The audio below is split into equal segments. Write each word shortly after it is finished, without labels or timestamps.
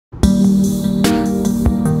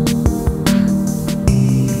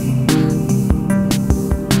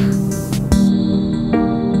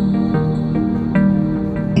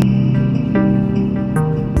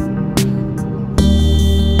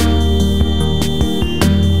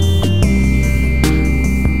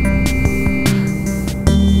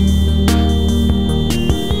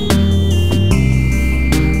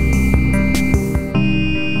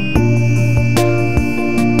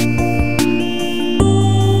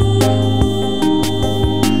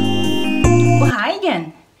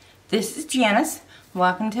This is Janice.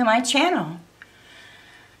 Welcome to my channel.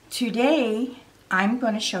 Today I'm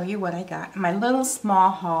going to show you what I got in my little small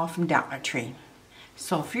haul from Dollar Tree.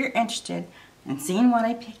 So if you're interested in seeing what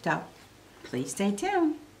I picked up, please stay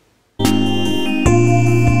tuned.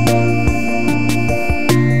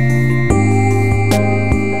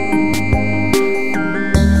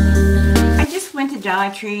 I just went to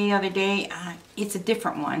Dollar Tree the other day. It's a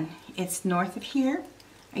different one. It's north of here.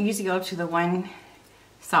 I usually go to the one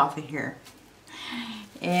south of here.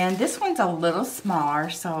 And this one's a little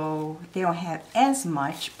smaller, so they don't have as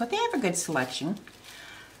much, but they have a good selection.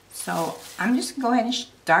 So I'm just going to go ahead and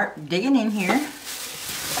start digging in here.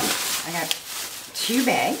 I got 2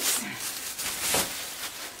 bags.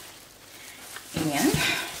 And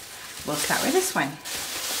we'll start with this one.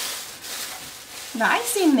 Now I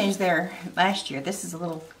seen these there last year. This is a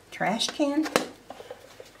little trash can.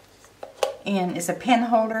 And it's a pen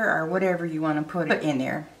holder or whatever you want to put it in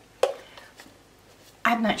there.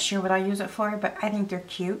 I'm not sure what I use it for, but I think they're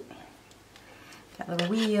cute. Got little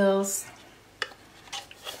wheels.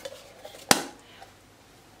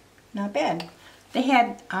 Not bad. They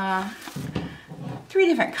had 3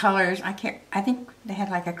 different colors. I think they had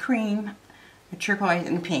like a cream, a turquoise,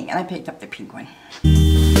 and a pink, and I picked up the pink one.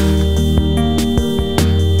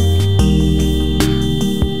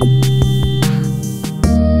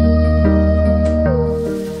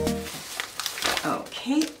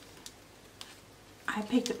 Okay. I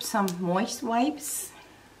picked up some moist wipes,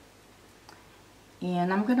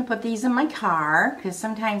 and I'm going to put these in my car because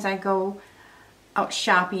sometimes I go out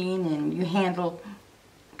shopping and you handle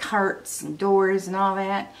carts and doors and all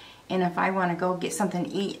that, and if I want to go get something to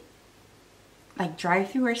eat, like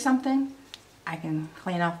drive-through or something, I can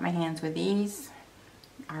clean off my hands with these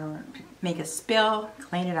or make a spill,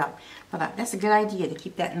 clean it up. But that's a good idea to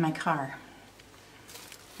keep that in my car.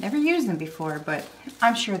 Never used them before, but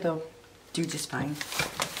I'm sure they'll do just fine.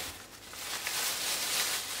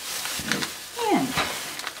 And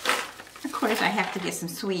of course I have to get some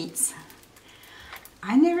sweets.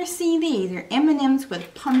 I never see these. They're M&Ms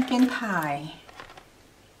with pumpkin pie.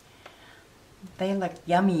 They look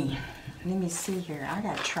yummy. Let me see here. I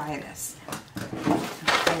gotta try this.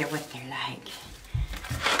 I'll tell you what they're like.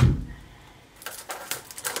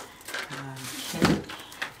 Okay.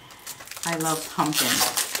 I love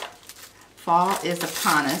pumpkin. Fall is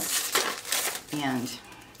upon us, and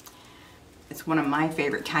it's one of my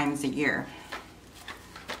favorite times of year.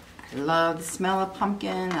 I love the smell of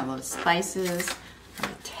pumpkin. I love the spices. I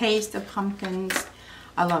love the taste of pumpkins.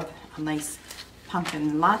 I love a nice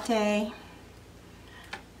pumpkin latte.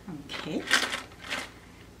 Okay.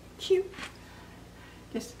 Cute.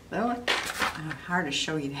 Just a little, hard to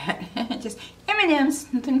show you that. Just M&Ms.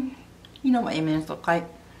 Nothing. You know what M&Ms look like.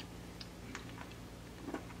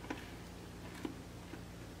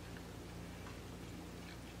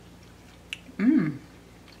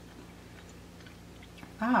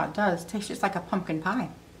 Ah, it does. It tastes just like a pumpkin pie.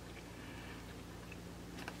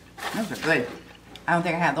 Those are good. I don't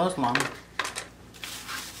think I had those long.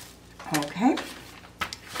 Okay. And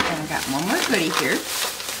I got one more goodie here.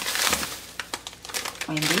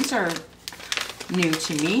 And these are new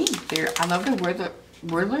to me. I love the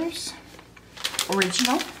Whirlers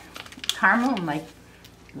original caramel. I'm like,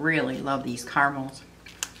 really love these caramels.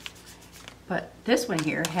 But this one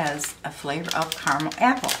here has a flavor of caramel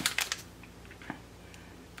apple.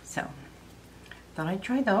 So, thought I'd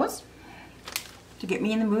try those to get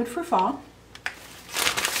me in the mood for fall.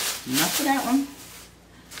 Enough for that one.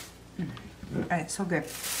 Alright, so good.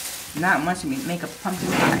 Now it wants me to make a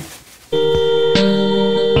pumpkin pie.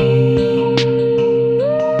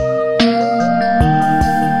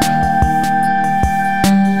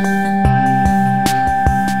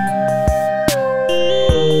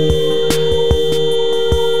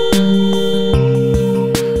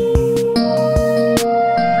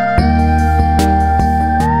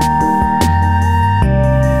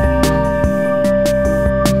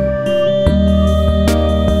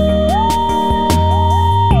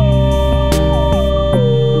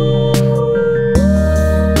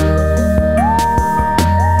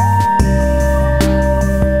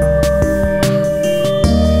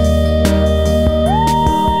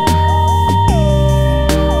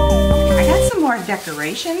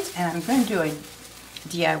 Decorations, and I'm going to do a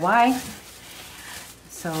DIY,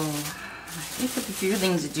 so I picked up a few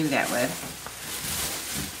things to do that with.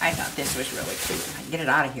 I thought this was really cute. I can get it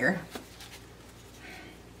out of here.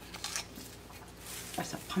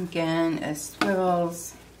 There's a pumpkin, it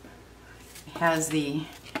swivels. It has the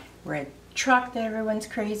red truck that everyone's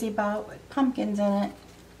crazy about with pumpkins in it.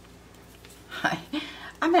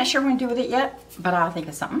 I'm not sure what I'm going to do with it yet, but I'll think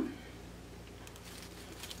of something.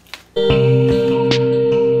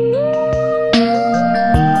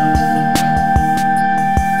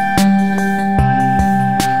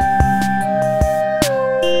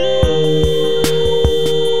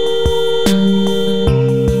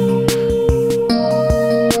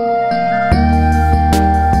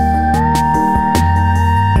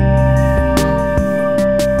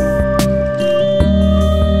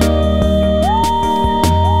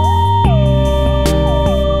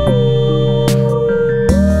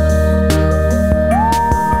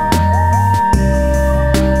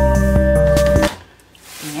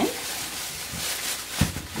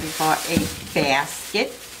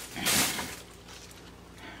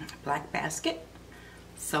 black basket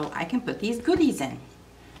so I can put these goodies in.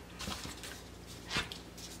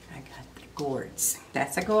 I got the gourds.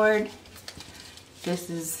 That's a gourd. This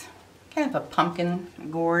is kind of a pumpkin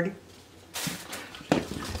gourd.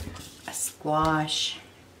 A squash.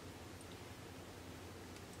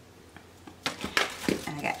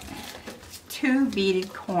 And I got 2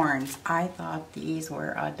 beaded corns. I thought these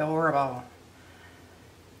were adorable.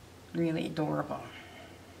 Really adorable.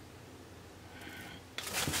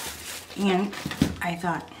 And I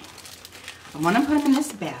thought, I want to put them in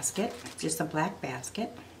this basket, just a black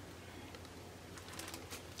basket.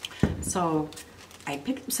 So I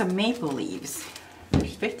picked up some maple leaves.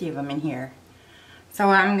 There's 50 of them in here. So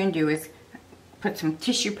what I'm going to do is put some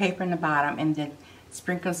tissue paper in the bottom and then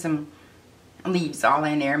sprinkle some leaves all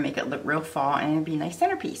in there, make it look real fall, and it'll be a nice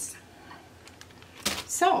centerpiece.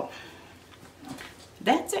 So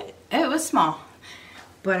that's it. It was small,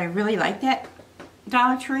 but I really like that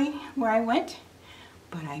Dollar Tree where I went,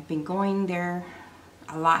 but I've been going there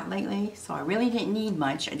a lot lately, so I really didn't need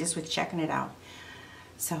much. I just was checking it out.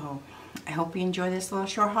 So I hope you enjoy this little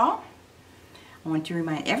short haul. I want to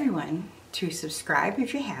remind everyone to subscribe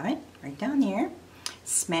if you haven't, right down there.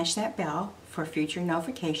 Smash that bell for future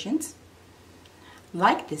notifications.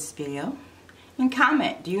 Like this video and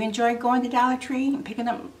comment. Do you enjoy going to Dollar Tree and picking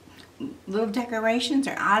up little decorations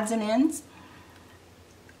or odds and ends?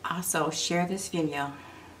 Also, share this video.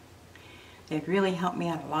 It really helped me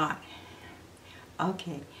out a lot.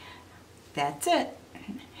 Okay, that's it.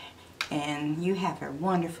 And you have a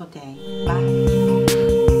wonderful day.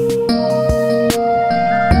 Bye.